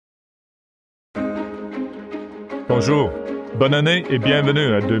Bonjour, bonne année et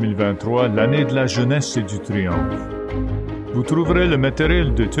bienvenue à 2023, l'année de la jeunesse et du triomphe. Vous trouverez le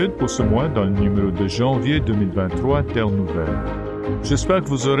matériel d'étude pour ce mois dans le numéro de janvier 2023 Terre Nouvelle. J'espère que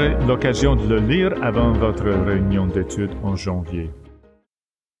vous aurez l'occasion de le lire avant votre réunion d'études en janvier.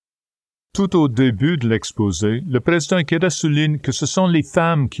 Tout au début de l'exposé, le président Ikeda souligne que ce sont les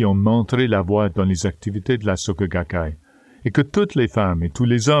femmes qui ont montré la voie dans les activités de la Soka Gakkai, et que toutes les femmes et tous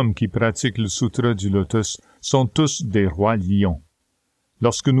les hommes qui pratiquent le sutra du lotus sont tous des rois lions.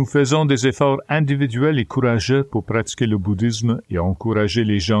 Lorsque nous faisons des efforts individuels et courageux pour pratiquer le bouddhisme et encourager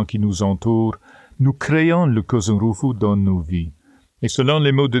les gens qui nous entourent, nous créons le Kozen-Rufu dans nos vies. Et selon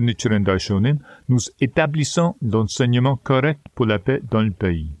les mots de Nichiren Daishonin, nous établissons l'enseignement correct pour la paix dans le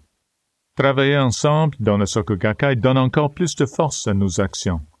pays. Travailler ensemble dans la Soka Gakkai donne encore plus de force à nos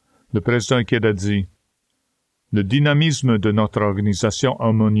actions. Le président Ikeda dit: le dynamisme de notre organisation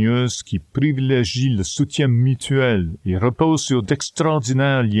harmonieuse qui privilégie le soutien mutuel et repose sur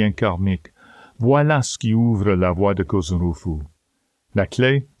d'extraordinaires liens karmiques, voilà ce qui ouvre la voie de Kozen-Rufu. La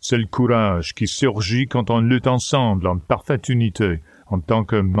clé, c'est le courage qui surgit quand on lutte ensemble en parfaite unité, en tant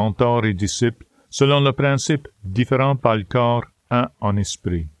que mentor et disciple, selon le principe différent par le corps, un en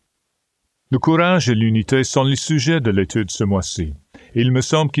esprit. Le courage et l'unité sont les sujets de l'étude ce mois-ci. Et il me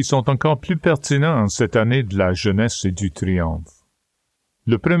semble qu'ils sont encore plus pertinents en cette année de la jeunesse et du triomphe.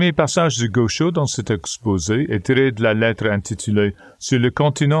 Le premier passage du Gosho dans cet exposé est tiré de la lettre intitulée « Sur le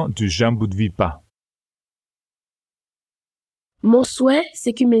continent du Jambudvipa ». Mon souhait,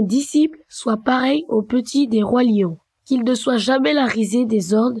 c'est que mes disciples soient pareils aux petits des rois lions, qu'ils ne soient jamais la risée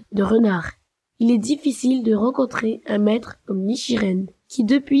des hordes de renards. Il est difficile de rencontrer un maître comme Nichiren, qui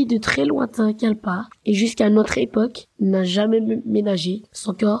depuis de très lointains kalpas et jusqu'à notre époque n'a jamais ménagé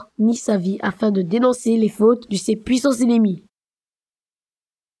son corps ni sa vie afin de dénoncer les fautes de ses puissants ennemis.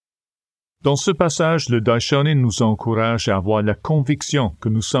 Dans ce passage, le Daishonin nous encourage à avoir la conviction que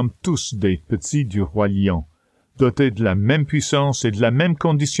nous sommes tous des petits du roi lion, dotés de la même puissance et de la même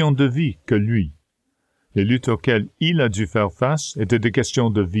condition de vie que lui. Les luttes auxquelles il a dû faire face étaient des questions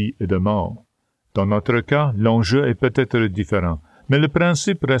de vie et de mort. Dans notre cas, l'enjeu est peut-être différent, mais le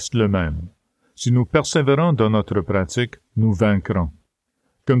principe reste le même. Si nous persévérons dans notre pratique, nous vaincrons.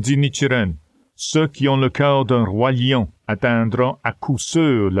 Comme dit Nichiren, ceux qui ont le cœur d'un roi lion atteindront à coup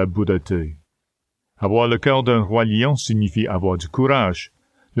sûr la bouddhaté. Avoir le cœur d'un roi lion signifie avoir du courage.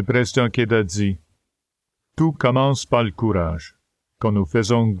 Le président Ikeda dit: tout commence par le courage. Quand nous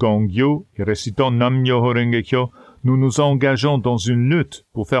faisons Gongyo et récitons Nam-myoho Renge-kyo, nous nous engageons dans une lutte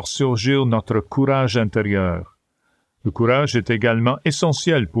pour faire surgir notre courage intérieur. Le courage est également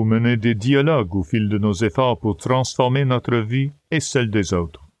essentiel pour mener des dialogues au fil de nos efforts pour transformer notre vie et celle des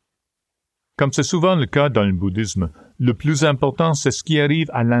autres. Comme c'est souvent le cas dans le bouddhisme, le plus important c'est ce qui arrive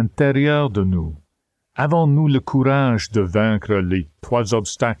à l'intérieur de nous. Avons-nous le courage de vaincre les 3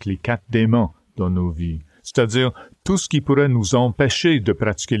 obstacles, les 4 démons dans nos vies, c'est-à-dire tout ce qui pourrait nous empêcher de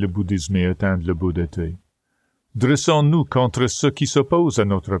pratiquer le bouddhisme et atteindre le bouddhaté? Dressons-nous contre ceux qui s'opposent à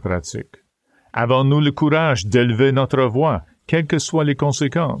notre pratique? Avons-nous le courage d'élever notre voix, quelles que soient les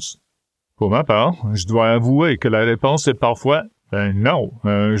conséquences? Pour ma part, je dois avouer que la réponse est parfois « non,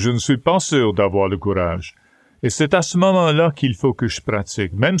 je ne suis pas sûr d'avoir le courage ». Et c'est à ce moment-là qu'il faut que je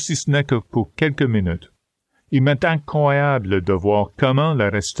pratique, même si ce n'est que pour quelques minutes. Il m'est incroyable de voir comment la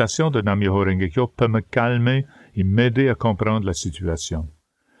récitation de Nam-myoho Renge-kyo peut me calmer et m'aider à comprendre la situation.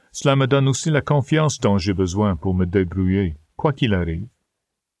 Cela me donne aussi la confiance dont j'ai besoin pour me débrouiller, quoi qu'il arrive.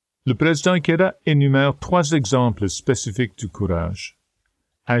 Le président Ikeda énumère 3 exemples spécifiques du courage.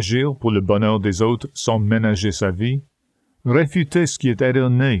 Agir pour le bonheur des autres sans ménager sa vie, réfuter ce qui est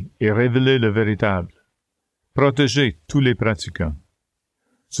erroné et révéler le véritable, protéger tous les pratiquants.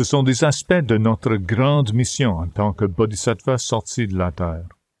 Ce sont des aspects de notre grande mission en tant que bodhisattva sorti de la terre.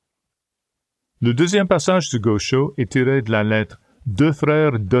 Le deuxième passage du Gosho est tiré de la lettre « Deux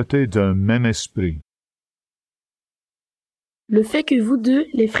frères dotés d'un même esprit ». Le fait que vous deux,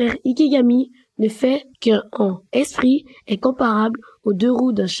 les frères Ikegami, ne fait qu'un en esprit est comparable aux 2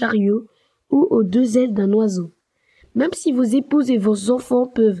 roues d'un chariot ou aux 2 ailes d'un oiseau. Même si vos épouses et vos enfants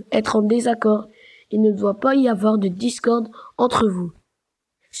peuvent être en désaccord, il ne doit pas y avoir de discorde entre vous.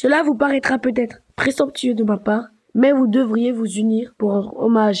 Cela vous paraîtra peut-être présomptueux de ma part, mais vous devriez vous unir pour rendre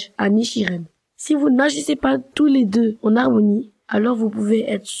hommage à Nichiren. Si vous n'agissez pas tous les deux en harmonie, alors vous pouvez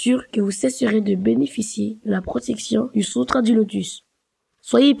être sûr que vous cesserez de bénéficier de la protection du Sutra du Lotus.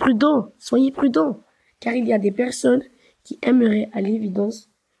 Soyez prudents, car il y a des personnes qui aimeraient à l'évidence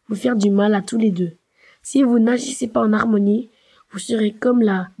vous faire du mal à tous les deux. Si vous n'agissez pas en harmonie, vous serez comme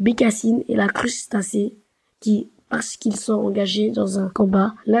la bécassine et la crustacée qui, parce qu'ils sont engagés dans un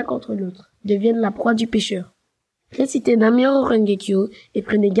combat l'un contre l'autre, deviennent la proie du pécheur. Récitez Namyo Rengekyo et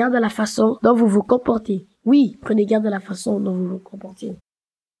prenez garde à la façon dont vous vous comportez. Oui, prenez garde à la façon dont vous vous comportez.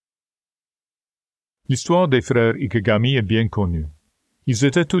 L'histoire des frères Ikegami est bien connue. Ils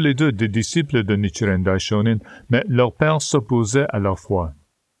étaient tous les deux des disciples de Nichiren Daishonin, mais leur père s'opposait à leur foi.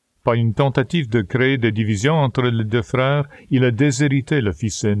 Par une tentative de créer des divisions entre les deux frères, il a déshérité le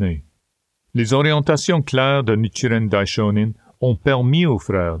fils aîné. Les orientations claires de Nichiren Daishonin ont permis aux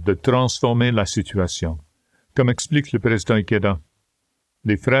frères de transformer la situation. Comme explique le président Ikeda,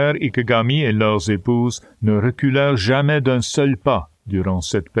 les frères Ikegami et leurs épouses ne reculèrent jamais d'un seul pas durant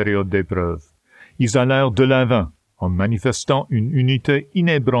cette période d'épreuve. Ils allèrent de l'avant en manifestant une unité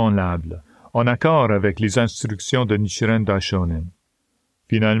inébranlable, en accord avec les instructions de Nichiren Daishonin.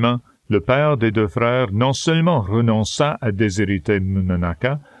 Finalement, le père des deux frères non seulement renonça à déshériter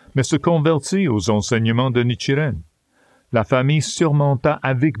Munonaka, mais se convertit aux enseignements de Nichiren. La famille surmonta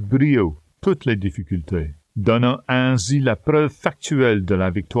avec brio toutes les difficultés, donnant ainsi la preuve factuelle de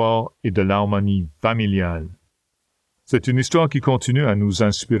la victoire et de l'harmonie familiale. C'est une histoire qui continue à nous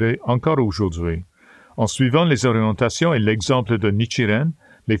inspirer encore aujourd'hui. En suivant les orientations et l'exemple de Nichiren,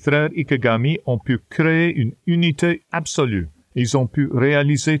 les frères Ikegami ont pu créer une unité absolue et ils ont pu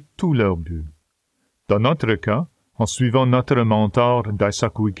réaliser tous leurs buts. Dans notre cas, en suivant notre mentor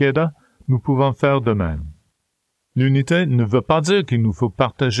Daisaku Ikeda, nous pouvons faire de même. L'unité ne veut pas dire qu'il nous faut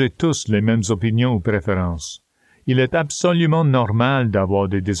partager tous les mêmes opinions ou préférences. Il est absolument normal d'avoir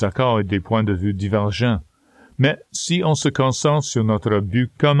des désaccords et des points de vue divergents. Mais si on se concentre sur notre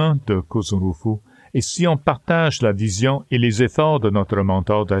but commun de Kozurufu, et si on partage la vision et les efforts de notre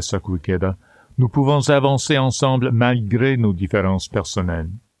mentor Daisaku Ikeda, nous pouvons avancer ensemble malgré nos différences personnelles.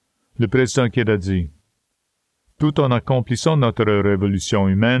 Le président Ikeda dit, « Tout en accomplissant notre révolution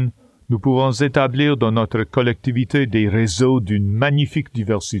humaine, nous pouvons établir dans notre collectivité des réseaux d'une magnifique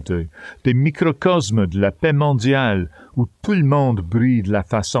diversité, des microcosmes de la paix mondiale où tout le monde brille de la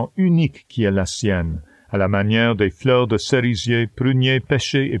façon unique qui est la sienne, à la manière des fleurs de cerisier, pruniers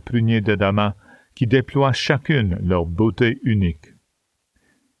pêchés et pruniers de damas, qui déploient chacune leur beauté unique. »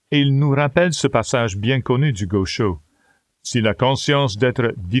 Et il nous rappelle ce passage bien connu du Gosho. Si la conscience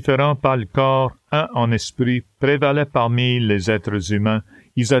d'être différent par le corps, un en esprit, prévalait parmi les êtres humains,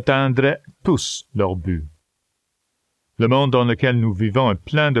 ils atteindraient tous leur but. Le monde dans lequel nous vivons est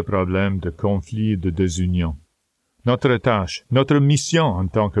plein de problèmes, de conflits et de désunions. Notre tâche, notre mission en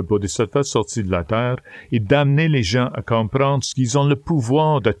tant que bodhisattva sortis de la terre est d'amener les gens à comprendre qu'ils ont le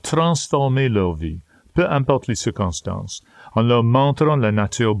pouvoir de transformer leur vie, peu importe les circonstances, en leur montrant la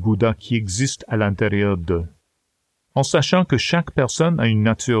nature Bouddha qui existe à l'intérieur d'eux. En sachant que chaque personne a une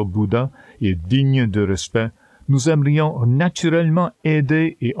nature Bouddha et est digne de respect, nous aimerions naturellement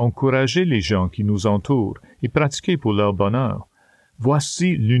aider et encourager les gens qui nous entourent et pratiquer pour leur bonheur.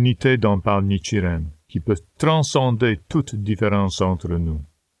 Voici l'unité dont parle Nichiren, qui peut transcender toute différence entre nous.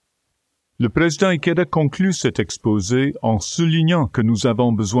 Le président Ikeda conclut cet exposé en soulignant que nous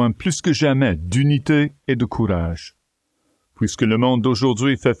avons besoin plus que jamais d'unité et de courage. Puisque le monde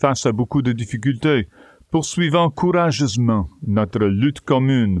d'aujourd'hui fait face à beaucoup de difficultés, poursuivons courageusement notre lutte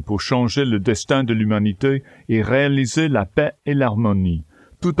commune pour changer le destin de l'humanité et réaliser la paix et l'harmonie,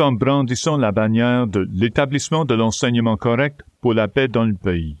 tout en brandissant la bannière de l'établissement de l'enseignement correct pour la paix dans le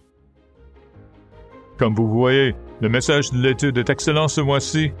pays. Comme vous voyez, le message de l'étude est excellent ce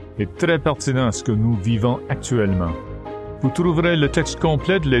mois-ci et très pertinent à ce que nous vivons actuellement. Vous trouverez le texte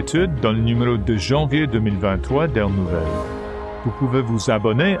complet de l'étude dans le numéro de janvier 2023 d'Air Nouvelle. Vous pouvez vous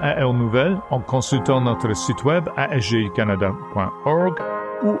abonner à Air Nouvelle en consultant notre site web asgcanada.org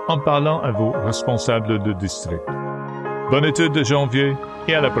ou en parlant à vos responsables de district. Bonne étude de janvier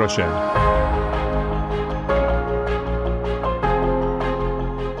et à la prochaine.